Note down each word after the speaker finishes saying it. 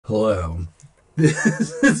Hello.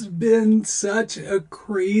 This has been such a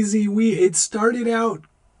crazy week. It started out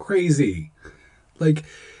crazy. Like,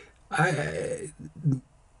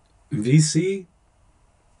 VC,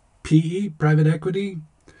 PE, private equity,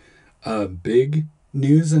 a big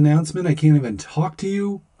news announcement I can't even talk to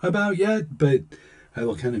you about yet, but I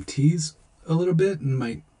will kind of tease a little bit and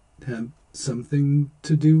might have something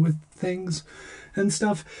to do with things and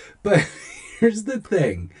stuff. But here's the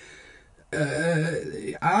thing.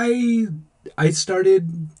 I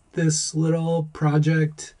started this little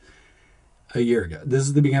project a year ago. This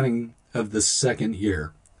is the beginning of the second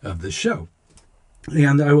year of the show.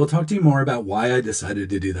 And I will talk to you more about why I decided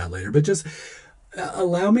to do that later. But just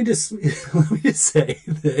allow me to say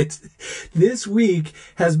that this week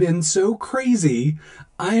has been so crazy,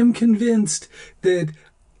 I am convinced that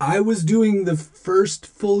I was doing the first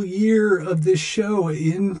full year of this show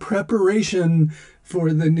in preparation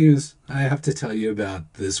for the news I have to tell you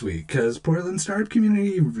about this week. Because Portland Startup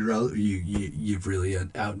Community, you've really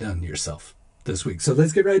outdone yourself this week. So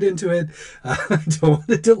let's get right into it. I don't want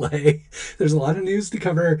to delay. There's a lot of news to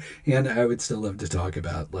cover, and I would still love to talk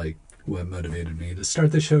about like what motivated me to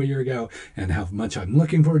start the show a year ago and how much I'm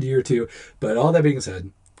looking forward to year two. But all that being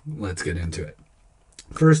said, let's get into it.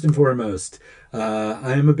 First and foremost,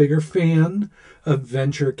 I am a bigger fan of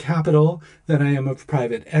venture capital than I am of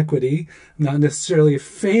private equity. I'm not necessarily a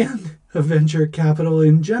fan of venture capital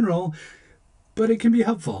in general, but it can be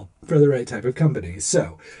helpful for the right type of company.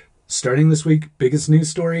 So, starting this week, biggest news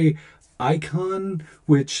story, Icon,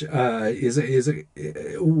 which what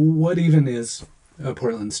even is a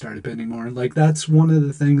Portland startup anymore? Like, that's one of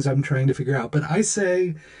the things I'm trying to figure out. But I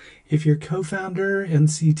say, if your co-founder and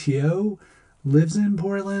CTO lives in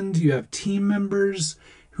Portland, you have team members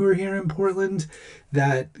who are here in Portland,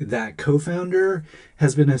 that co-founder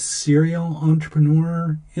has been a serial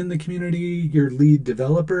entrepreneur in the community, your lead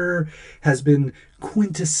developer has been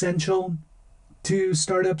quintessential to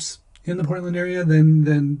startups in the Portland area,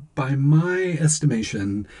 then by my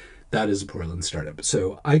estimation, that is a Portland startup.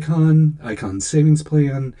 So Icon Savings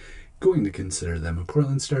Plan, going to consider them a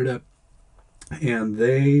Portland startup. And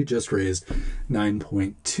they just raised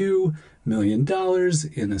 $9.2 million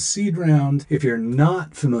in a seed round. If you're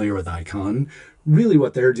not familiar with Icon, really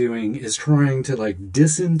what they're doing is trying to like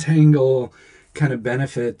disentangle kind of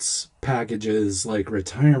benefits packages like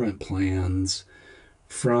retirement plans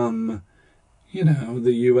from, you know,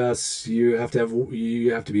 the US. You have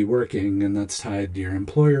to be working, and that's tied to your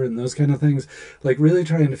employer and those kind of things. Like really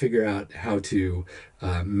trying to figure out how to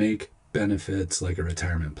make benefits like a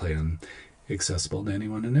retirement plan accessible to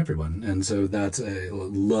anyone and everyone. And so that's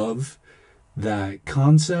love that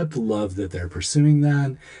concept, love that they're pursuing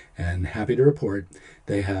that, and happy to report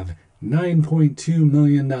they have $9.2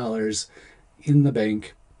 million in the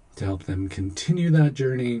bank to help them continue that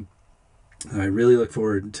journey. I really look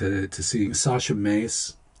forward to seeing Sasha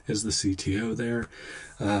Mace as the CTO there.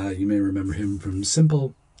 You may remember him from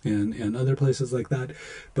Simple and other places like that.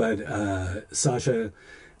 But Sasha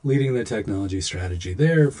leading the technology strategy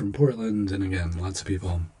there from Portland. And again, lots of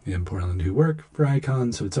people in Portland who work for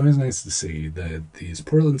Icon. So it's always nice to see that these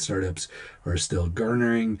Portland startups are still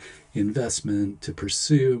garnering investment to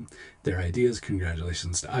pursue their ideas.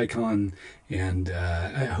 Congratulations to Icon. And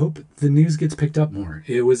I hope the news gets picked up more.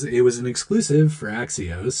 It was an exclusive for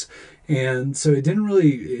Axios. And so it didn't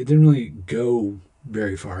really go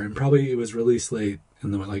very far. And probably it was released late in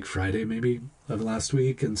the like Friday maybe of last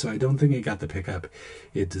week, and so I don't think it got the pickup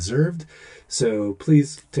it deserved. So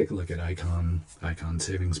please take a look at Icon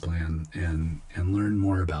Savings Plan and learn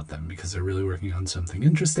more about them, because they're really working on something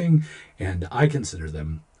interesting, and I consider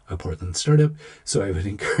them a Portland startup, so I would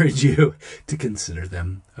encourage you to consider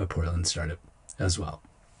them a Portland startup as well.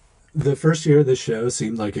 The first year of the show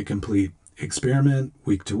seemed like a complete experiment,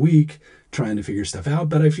 week to week, trying to figure stuff out,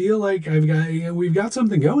 but I feel like we've got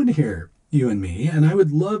something going here, you and me, and I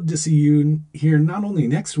would love to see you here not only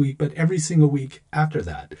next week, but every single week after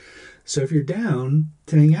that. So if you're down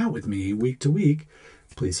to hang out with me week to week,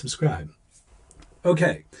 please subscribe.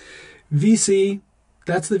 Okay, VC,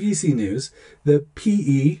 that's the VC news. The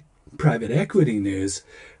PE, private equity news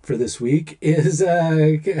for this week is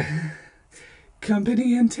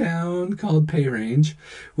company in town called PayRange,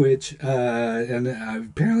 which, and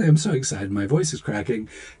apparently I'm so excited, my voice is cracking,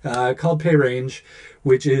 called PayRange,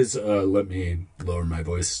 which is, let me lower my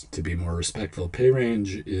voice to be more respectful.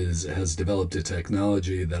 PayRange has developed a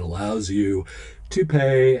technology that allows you to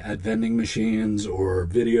pay at vending machines or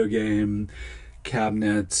video game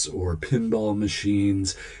cabinets or pinball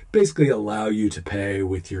machines, basically allow you to pay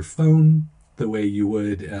with your phone the way you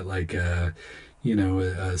would at like a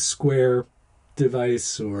Square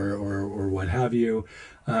device or what have you.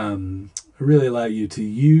 really allow you to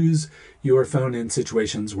use your phone in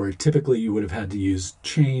situations where typically you would have had to use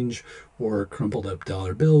change or crumpled up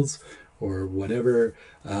dollar bills or whatever.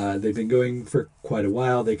 They've been going for quite a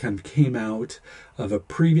while. They kind of came out of a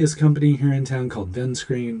previous company here in town called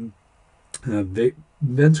VenScreen.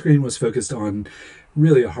 VenScreen was focused on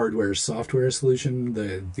really a hardware-software solution.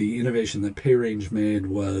 The innovation that PayRange made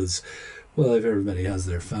was, well, if everybody has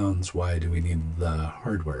their phones, why do we need the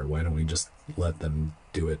hardware? Why don't we just let them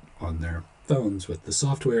do it on their phones with the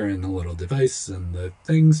software and the little device and the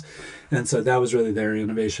things? And so that was really their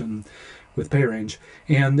innovation with PayRange.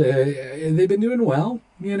 And they've been doing well.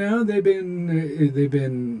 You know, they've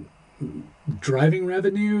been driving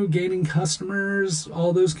revenue, gaining customers,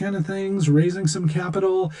 all those kind of things, raising some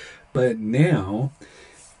capital. But now,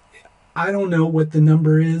 I don't know what the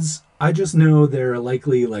number is. I just know there are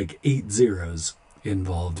likely like 8 zeros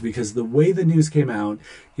involved, because the way the news came out,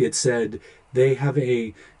 it said they have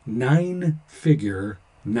a 9-figure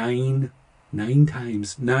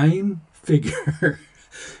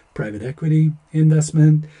private equity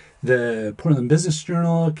investment. The Portland Business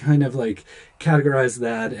Journal kind of like categorized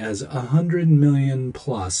that as 100 million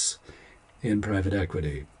plus in private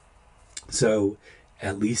equity. So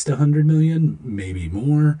at least 100 million, maybe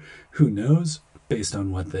more, who knows, based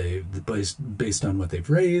on what they've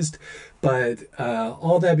raised. But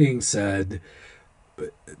all that being said,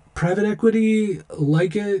 private equity,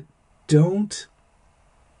 like it, don't.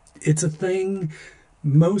 It's a thing.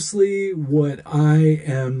 Mostly what I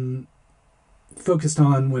am focused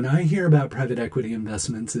on when I hear about private equity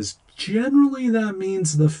investments is generally that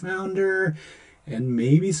means the founder and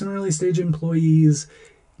maybe some early stage employees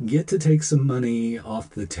get to take some money off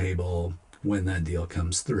the table when that deal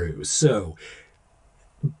comes through. So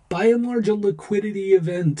by and large, a liquidity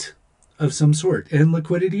event of some sort. And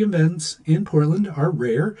liquidity events in Portland are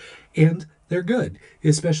rare and they're good,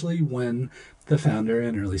 especially when the founder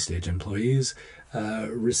and early stage employees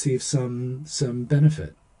receive some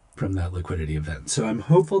benefit from that liquidity event. So I'm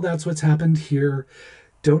hopeful that's what's happened here.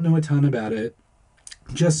 Don't know a ton about it.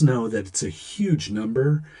 Just know that it's a huge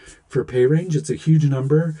number for PayRange. It's a huge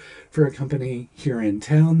number for a company here in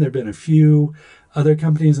town. There have been a few other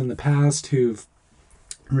companies in the past who've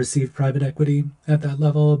received private equity at that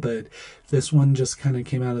level, but this one just kind of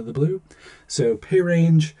came out of the blue. So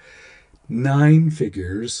PayRange, 9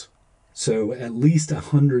 figures. So at least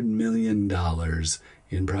 $100 million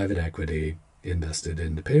in private equity invested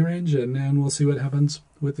into PayRange, and we'll see what happens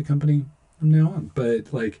with the company from now on.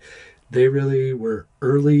 But like, they really were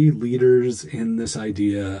early leaders in this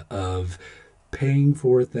idea of paying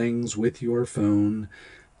for things with your phone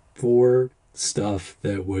for stuff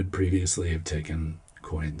that would previously have taken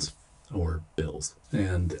coins or bills.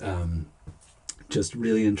 And just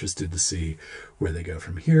really interested to see where they go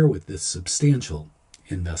from here with this substantial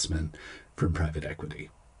investment from private equity.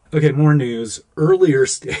 Okay, more news. Earlier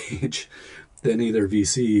stage than either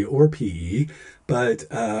VC or PE, but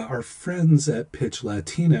our friends at Pitch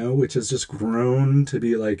Latino, which has just grown to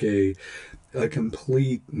be like a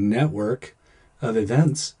complete network of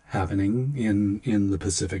events happening in the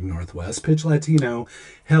Pacific Northwest. Pitch Latino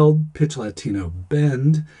held Pitch Latino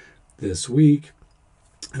Bend this week.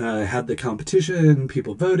 Had the competition,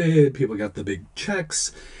 people voted, people got the big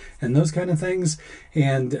checks and those kind of things,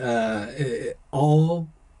 and all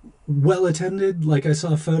well attended. Like, I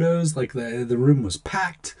saw photos, like the room was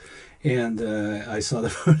packed, and I saw the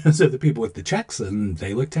photos of the people with the checks, and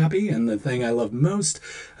they looked happy. And the thing I love most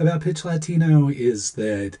about Pitch Latino is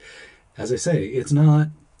that, as I say, it's not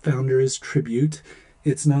founders tribute.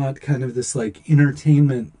 It's not kind of this like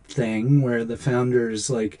entertainment thing where the founders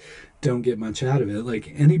like don't get much out of it.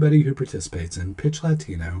 Like, anybody who participates in Pitch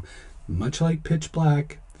Latino, much like Pitch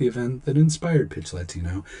Black, the event that inspired Pitch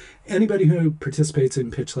Latino, anybody who participates in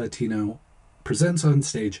Pitch Latino presents on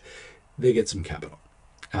stage, they get some capital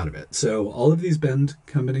out of it. So all of these Bend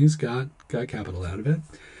companies got capital out of it.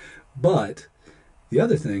 But the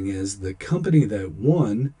other thing is, the company that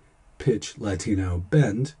won Pitch Latino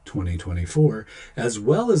Bend 2024, as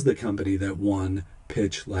well as the company that won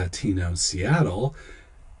Pitch Latino Seattle,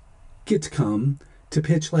 get to come to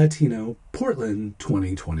Pitch Latino Portland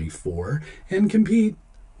 2024 and compete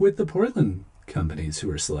with the Portland companies who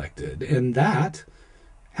are selected. And that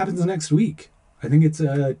happens next week. I think it's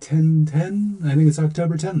 10/10. I think it's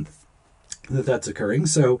October 10th that's occurring.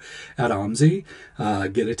 So at OMSI,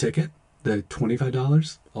 get a ticket. The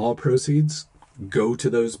 $25, all proceeds go to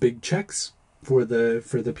those big checks for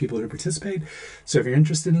the people who participate. So if you're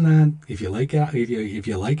interested in that, if you like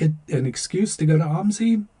an excuse to go to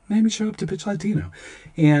OMSI, maybe show up to Pitch Latino.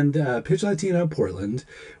 And Pitch Latino Portland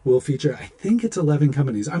will feature, I think it's 11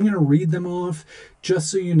 companies. I'm going to read them off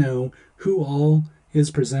just so you know who all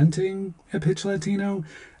is presenting at Pitch Latino.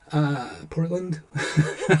 Portland.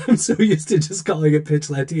 I'm so used to just calling it Pitch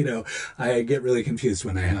Latino. I get really confused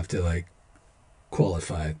when I have to like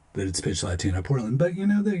qualify that it's Pitch Latino Portland. But you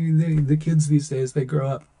know, the kids these days, they grow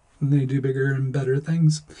up and they do bigger and better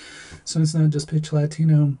things. So it's not just Pitch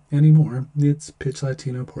Latino anymore. It's Pitch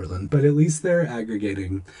Latino Portland. But at least they're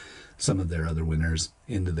aggregating some of their other winners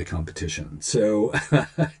into the competition. So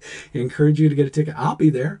I encourage you to get a ticket. I'll be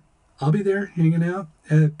there hanging out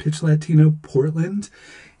at Pitch Latino Portland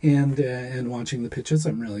and watching the pitches.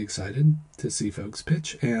 I'm really excited to see folks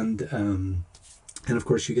pitch. And of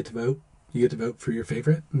course you get to vote. You get to vote for your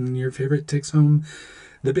favorite, and your favorite takes home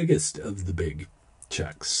the biggest of the big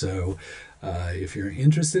checks. So if you're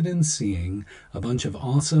interested in seeing a bunch of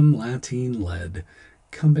awesome Latin-led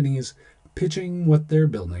companies pitching what they're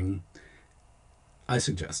building, I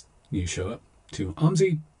suggest you show up to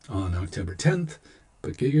OMSI on October 10th,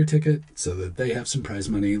 but get your ticket so that they have some prize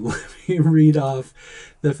money. Let me read off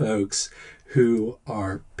the folks who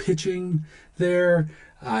are pitching there.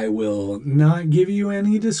 I will not give you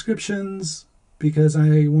any descriptions because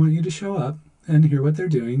I want you to show up and hear what they're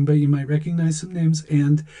doing, but you might recognize some names.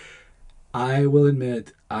 And I will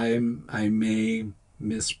admit I may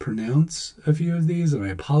mispronounce a few of these, and I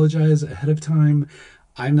apologize ahead of time.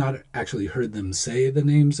 I've not actually heard them say the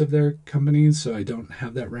names of their companies, so I don't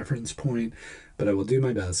have that reference point, but I will do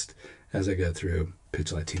my best as I go through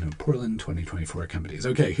Pitch Latino Portland 2024 companies.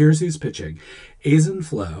 Okay, here's who's pitching. Aizen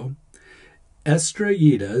Flow,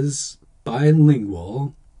 Estrellitas,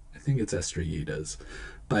 Bilingual, I think it's Estrellitas,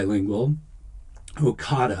 Bilingual,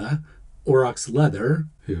 Okada, Aurochs Leather,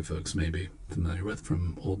 who folks may be familiar with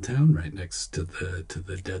from Old Town, right next to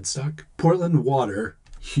the dead stock. Portland Water,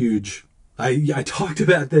 huge. I talked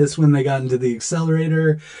about this when they got into the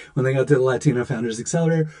accelerator, when they got to the Latino Founders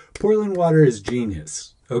Accelerator. Portland Water is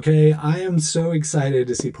genius. Okay, I am so excited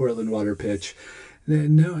to see Portland Water pitch.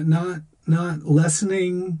 No, not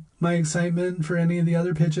lessening my excitement for any of the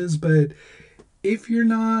other pitches, but if you're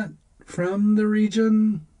not from the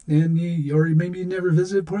region and or maybe you never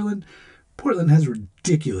visited Portland, Portland has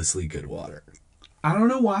ridiculously good water. I don't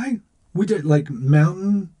know why. We did like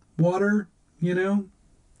mountain water, you know,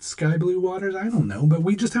 sky blue waters, I don't know, but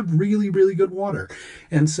we just have really, really good water.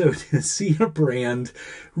 And so to see a brand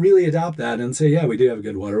really adopt that and say, yeah, we do have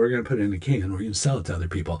good water, we're going to put it in a can, we're going to sell it to other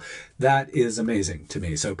people, that is amazing to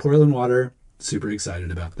me. So Portland Water, super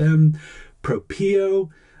excited about them. Propio,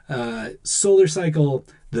 Solar Cycle,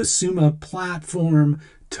 the Summa platform,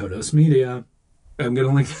 Todos Media. I'm going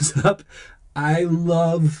to link this up. I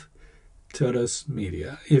love Todos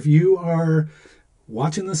Media. If you are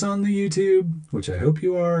watching this on the YouTube, which I hope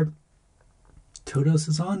you are, Todos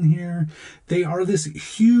is on here. They are this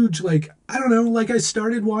huge, like, I don't know, like I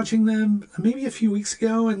started watching them maybe a few weeks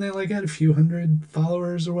ago and they like had a few hundred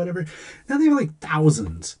followers or whatever. Now they have like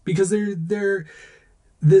thousands because they're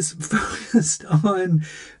this focused on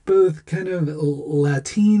both kind of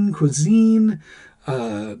Latin cuisine,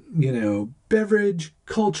 beverage,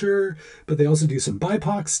 culture, but they also do some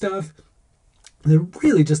BIPOC stuff. They're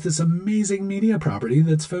really just this amazing media property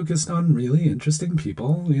that's focused on really interesting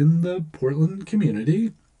people in the Portland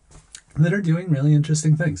community that are doing really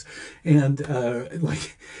interesting things. And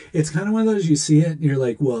it's kind of one of those, you see it and you're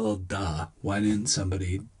like, well, duh, why didn't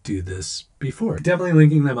somebody do this before? Definitely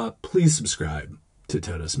linking them up. Please subscribe to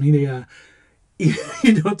Todos Media. If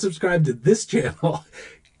you don't subscribe to this channel,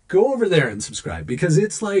 go over there and subscribe, because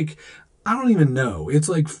it's like, I don't even know. It's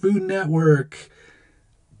like Food Network,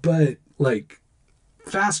 but like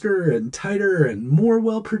faster and tighter and more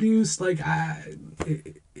well produced. Like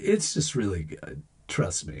it's just really good.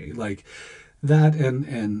 Trust me. Like that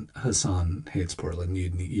and Haasan Hates Portland. You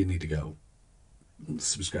need to go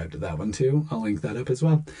subscribe to that one too. I'll link that up as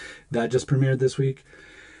well. That just premiered this week.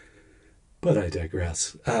 But I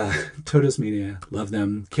digress. Todos Media, love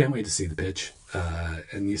them. Can't wait to see the pitch.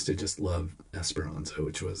 And used to just love Esperanza,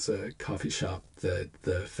 which was a coffee shop that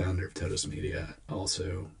the founder of Todos Media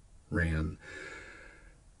also ran.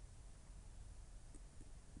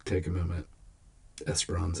 Take a moment.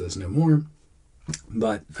 Esperanza is no more.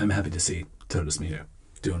 But I'm happy to see Todos Media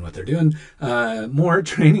doing what they're doing. More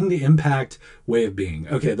Training to Impact Way of Being.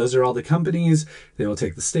 Okay, those are all the companies. They will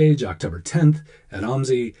take the stage October 10th at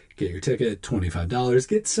OMSI. Get your ticket, $25.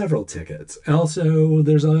 Get several tickets. Also,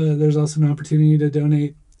 there's also an opportunity to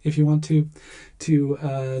donate if you want to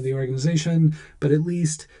the organization, but at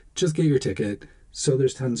least just get your ticket. So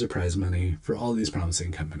there's tons of prize money for all these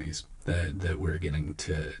promising companies that we're getting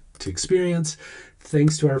to experience.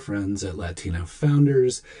 Thanks to our friends at Latino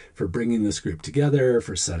Founders for bringing this group together,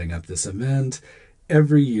 for setting up this event.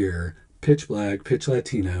 Every year, Pitch Black, Pitch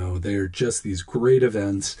Latino, they're just these great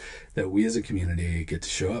events that we as a community get to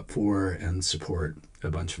show up for and support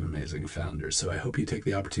a bunch of amazing founders. So I hope you take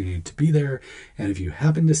the opportunity to be there. And if you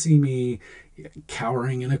happen to see me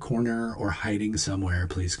cowering in a corner or hiding somewhere,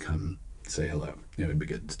 please come say hello. It would be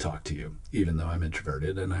good to talk to you, even though I'm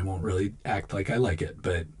introverted and I won't really act like I like it.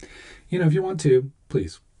 But, if you want to,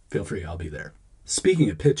 please feel free. I'll be there. Speaking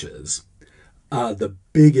of pitches, the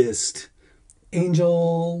biggest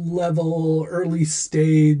angel level, early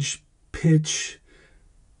stage pitch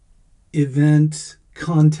event,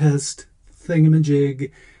 contest,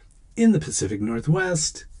 thingamajig in the Pacific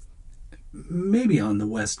Northwest, maybe on the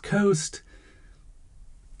West Coast,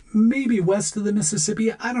 maybe west of the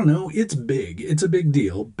Mississippi. I don't know. It's big. It's a big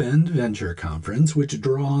deal. Bend Venture Conference, which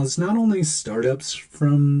draws not only startups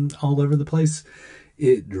from all over the place,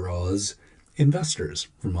 it draws investors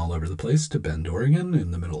from all over the place to Bend, Oregon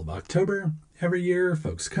in the middle of October. Every year,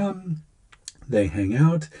 folks come, they hang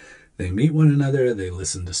out, they meet one another, they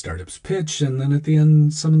listen to startups pitch, and then at the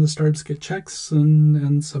end, some of the startups get checks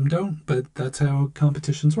and some don't, but that's how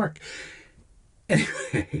competitions work.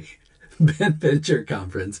 Anyway, Bend Venture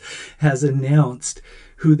Conference has announced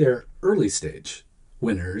who their early stage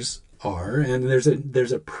winners are, and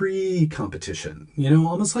there's a pre-competition,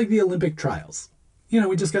 almost like the Olympic trials.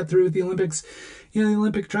 We just got through with the Olympics. The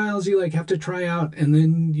Olympic trials, you have to try out, and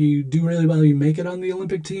then you do really well, you make it on the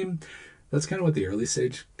Olympic team. That's kind of what the early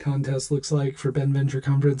stage contest looks like for Bend Venture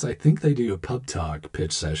Conference. I think they do a pub talk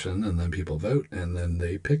pitch session, and then people vote, and then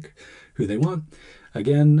they pick who they want.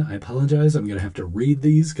 Again, I apologize. I'm going to have to read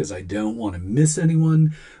these because I don't want to miss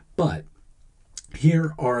anyone. But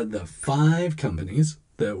here are the 5 companies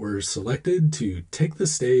that were selected to take the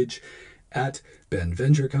stage at Bend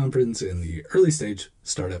Venture Conference in the early stage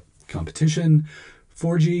startup competition.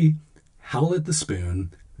 4G, Howl at the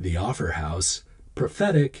Spoon, The Offer House,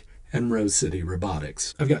 Prophetic, and Rose City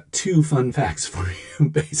Robotics. I've got 2 fun facts for you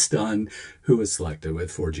based on who was selected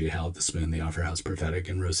with 4G, Howl at the Spoon, The Offer House, Prophetic,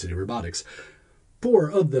 and Rose City Robotics. 4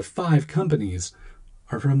 of the 5 companies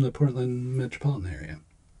are from the Portland metropolitan area.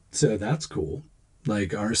 So that's cool.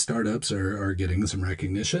 Our startups are getting some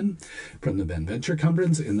recognition from the Bend Venture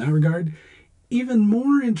Conference in that regard. Even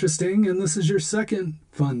more interesting, and this is your second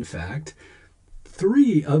fun fact,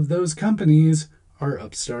 3 of those companies are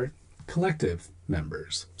Upstart Collective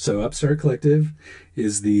members. So Upstart Collective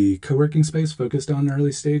is the co-working space focused on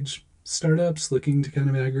early stage startups looking to kind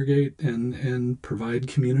of aggregate and provide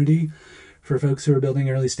community for folks who are building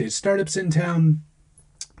early stage startups in town.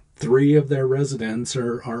 3 of their residents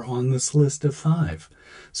are on this list of 5.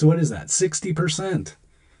 So what is that? 60%.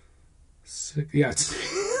 Yeah, it's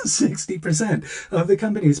 60% of the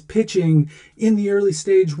companies pitching in the early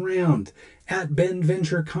stage round at Bend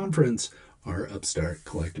Venture Conference are Upstart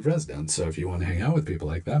Collective residents. So if you want to hang out with people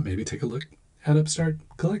like that, maybe take a look at Upstart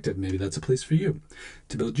Collective. Maybe that's a place for you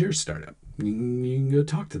to build your startup. You can go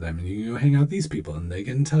talk to them and you can go hang out with these people and they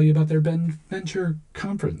can tell you about their Bend Venture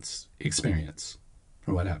Conference experience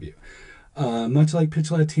or what have you. Much like Pitch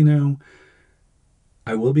Latino,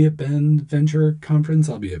 I will be at Bend Venture Conference.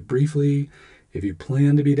 I'll be at briefly. If you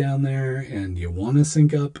plan to be down there and you want to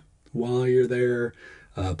sync up while you're there,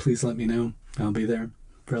 please let me know. I'll be there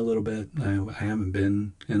for a little bit. I haven't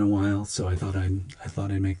been in a while, so I thought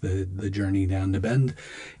I'd make the journey down to Bend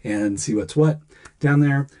and see what's what down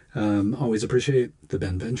there. Always appreciate the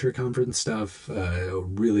Bend Venture Conference stuff.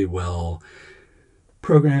 Really well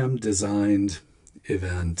programmed, designed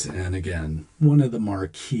event, and again, one of the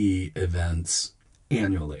marquee events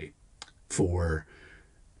annually for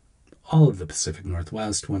all of the Pacific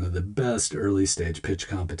Northwest, one of the best early stage pitch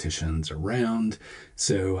competitions around.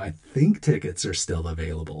 So I think tickets are still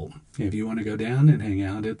available. If you want to go down and hang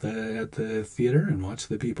out at the theater and watch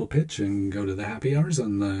the people pitch and go to the happy hours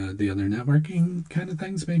and the other networking kind of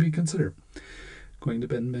things, maybe consider going to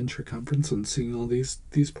Bend Venture Conference and seeing all these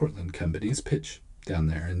Portland companies pitch down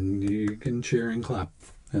there, and you can cheer and clap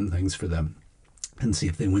and things for them and see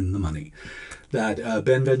if they win the money. That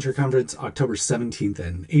Bend Venture Conference, October 17th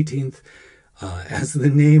and 18th, as the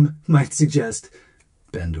name might suggest,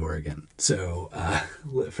 Bend, Oregon. So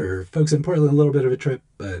for folks in Portland, a little bit of a trip,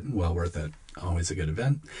 but well worth it. Always a good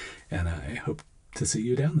event, and I hope to see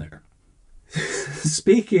you down there.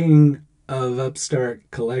 Speaking of Upstart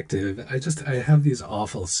Collective, I have these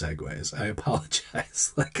awful segues. I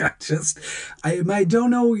apologize. I don't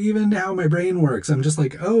know even how my brain works. I'm just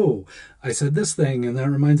like, oh, I said this thing, and that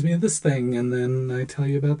reminds me of this thing, and then I tell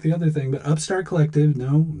you about the other thing. But Upstart Collective,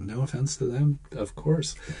 no offense to them, of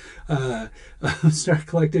course. Upstart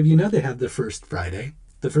Collective, they have the first Friday.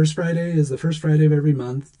 The first Friday is the first Friday of every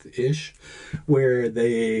month-ish, where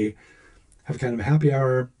they have kind of a happy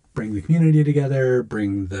hour, bring the community together,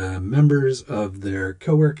 bring the members of their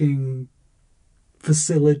co-working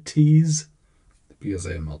facilities, because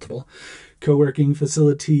they have multiple, co-working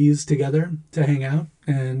facilities together to hang out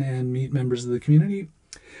and meet members of the community.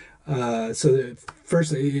 So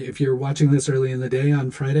first, if you're watching this early in the day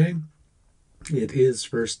on Friday, it is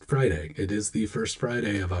First Friday. It is the first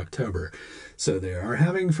Friday of October. So they are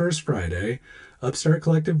having First Friday, Upstart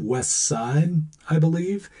Collective West Side, I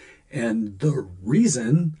believe. And the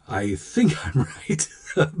reason I think I'm right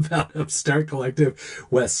about Upstart Collective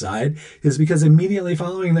West Side is because immediately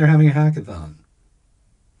following they're having a hackathon.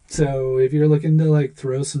 So if you're looking to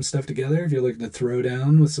throw some stuff together, if you're looking to throw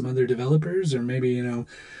down with some other developers, or maybe,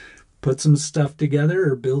 put some stuff together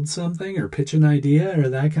or build something or pitch an idea or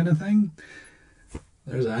that kind of thing,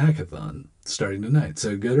 there's a hackathon starting tonight.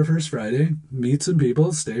 So go to First Friday, meet some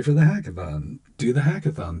people, stay for the hackathon, do the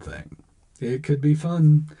hackathon thing. It could be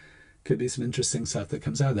fun. Could be some interesting stuff that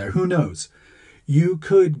comes out of there. Who knows? You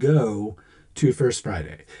could go to First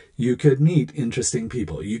Friday. You could meet interesting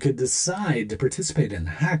people. You could decide to participate in the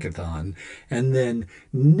hackathon. And then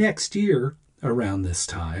next year, around this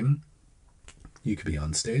time, you could be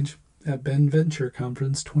on stage at Ben Venture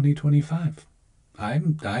Conference 2025. I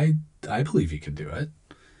believe you can do it.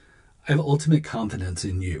 I have ultimate confidence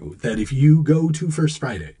in you that if you go to First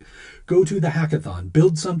Friday, go to the hackathon,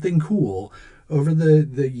 build something cool over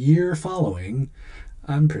the year following,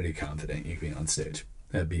 I'm pretty confident you can be on stage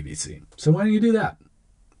at BBC. So why don't you do that?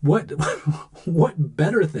 What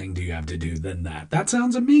better thing do you have to do than that? That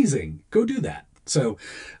sounds amazing. Go do that. So,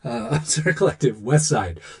 Upstart Collective, West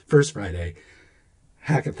Side, First Friday,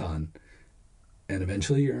 hackathon, and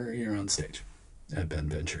eventually you're on stage at Ben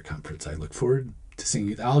Venture Conference. I look forward to seeing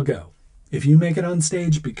you. I'll go. If you make it on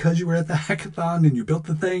stage because you were at the hackathon and you built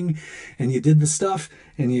the thing and you did the stuff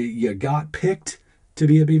and you got picked to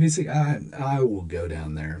be a BBC, I will go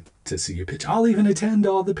down there to see you pitch. I'll even attend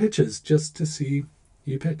all the pitches just to see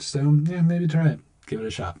you pitch. So yeah, maybe try it. Give it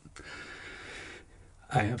a shot.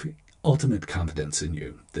 I have ultimate confidence in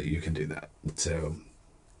you that you can do that. So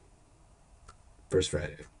First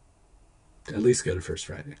Friday. At least go to First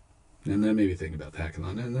Friday. And then maybe think about the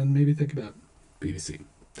hackathon, and then maybe think about BBC.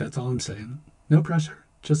 That's all I'm saying. No pressure.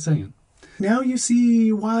 Just saying. Now you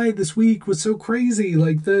see why this week was so crazy.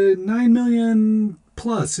 The 9 million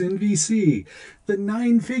plus in VC, the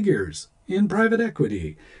 9 figures in private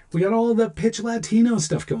equity. We got all the Pitch Latino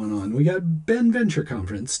stuff going on. We got Ben Venture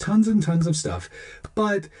Conference, tons and tons of stuff.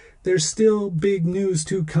 But there's still big news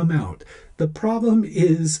to come out. The problem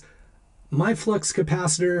is my flux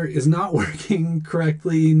capacitor is not working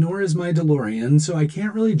correctly, nor is my DeLorean, so I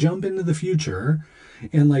can't really jump into the future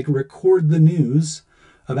and record the news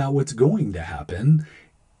about what's going to happen,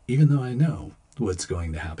 even though I know what's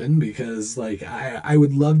going to happen, because I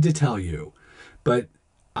would love to tell you, but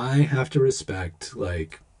I have to respect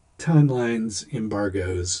timelines,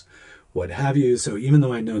 embargoes, what have you. So even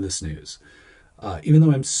though I know this news, even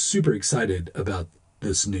though I'm super excited about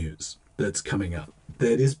this news that's coming up,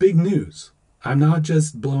 that is big news. I'm not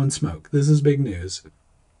just blowing smoke. This is big news.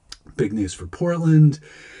 Big news for Portland.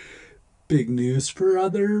 Big news for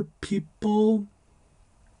other people.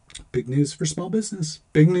 Big news for small business.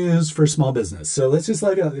 Big news for small business. So let's just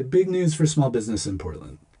leave it out. Big news for small business in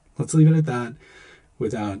Portland. Let's leave it at that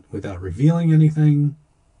without revealing anything.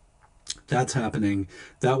 That's happening.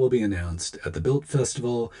 That will be announced at the Built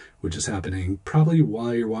Festival, which is happening probably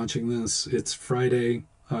while you're watching this. It's Friday,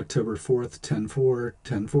 October 4th, 10/4,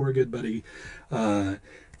 10/4, good buddy.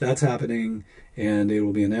 That's happening, and it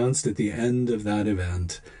will be announced at the end of that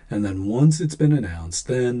event. And then once it's been announced,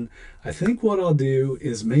 then I think what I'll do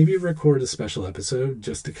is maybe record a special episode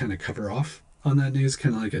just to kind of cover off on that news,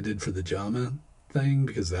 kind of like I did for the JAMA thing,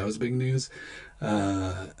 because that was big news.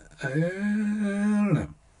 I don't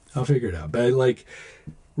know. I'll figure it out. But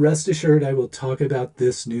rest assured, I will talk about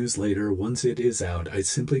this news later once it is out. I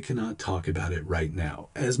simply cannot talk about it right now.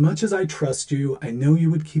 As much as I trust you, I know you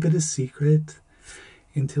would keep it a secret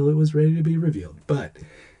until it was ready to be revealed. But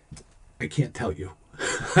I can't tell you.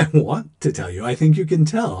 I want to tell you. I think you can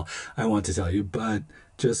tell I want to tell you. But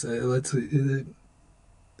just let's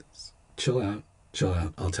chill out. Chill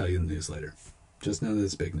out. I'll tell you the news later. Just know that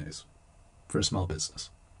it's big news for a small business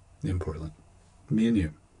in Portland. Me and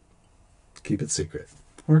you. keep it secret.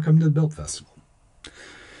 Or come to the Built Festival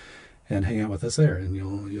and hang out with us there, and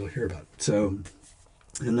you'll hear about it. So,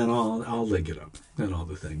 and then I'll link it up and all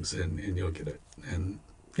the things, and you'll get it. And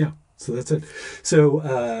yeah, so that's it.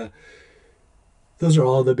 So those are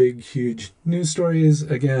all the big, huge news stories.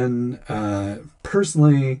 Again,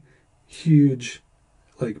 personally, huge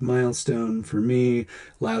milestone for me.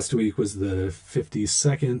 Last week was the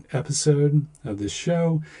 52nd episode of this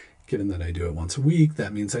show. Given that I do it once a week,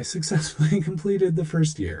 that means I successfully completed the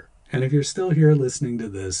first year. And if you're still here listening to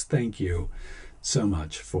this, thank you so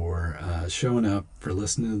much for showing up, for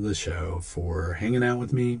listening to the show, for hanging out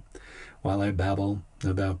with me while I babble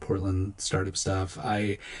about Portland startup stuff.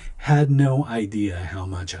 I had no idea how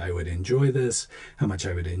much I would enjoy this, how much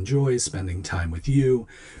I would enjoy spending time with you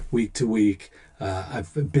week to week.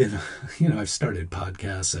 I've been, I've started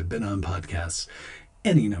podcasts, I've been on podcasts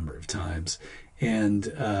any number of times.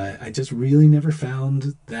 And I just really never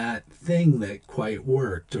found that thing that quite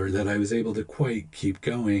worked, or that I was able to quite keep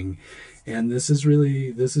going. And this has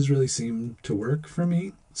really seemed to work for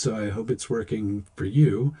me. So I hope it's working for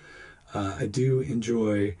you. I do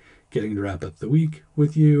enjoy getting to wrap up the week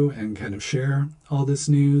with you and kind of share all this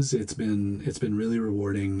news. It's been really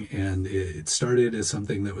rewarding, and it started as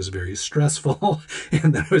something that was very stressful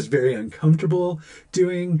and that I was very uncomfortable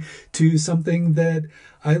doing, to something that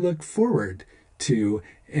I look forward to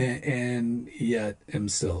and yet am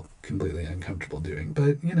still completely uncomfortable doing.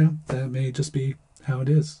 But that may just be how it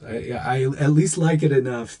is. I at least like it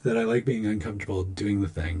enough that I like being uncomfortable doing the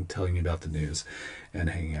thing, telling you about the news and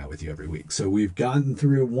hanging out with you every week. So we've gotten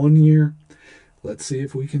through 1 year. Let's see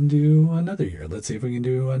if we can do another year. Let's see if we can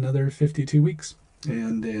do another 52 weeks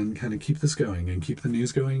and kind of keep this going and keep the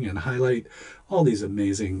news going and highlight all these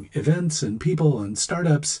amazing events and people and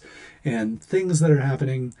startups and things that are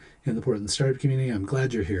happening in the Portland startup community. I'm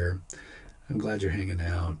glad you're here. I'm glad you're hanging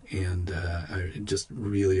out. And I just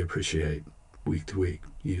really appreciate week to week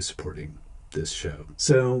you supporting this show.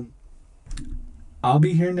 So I'll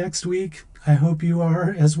be here next week. I hope you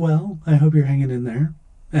are as well. I hope you're hanging in there.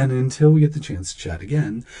 And until we get the chance to chat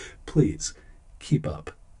again, please keep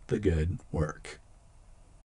up the good work.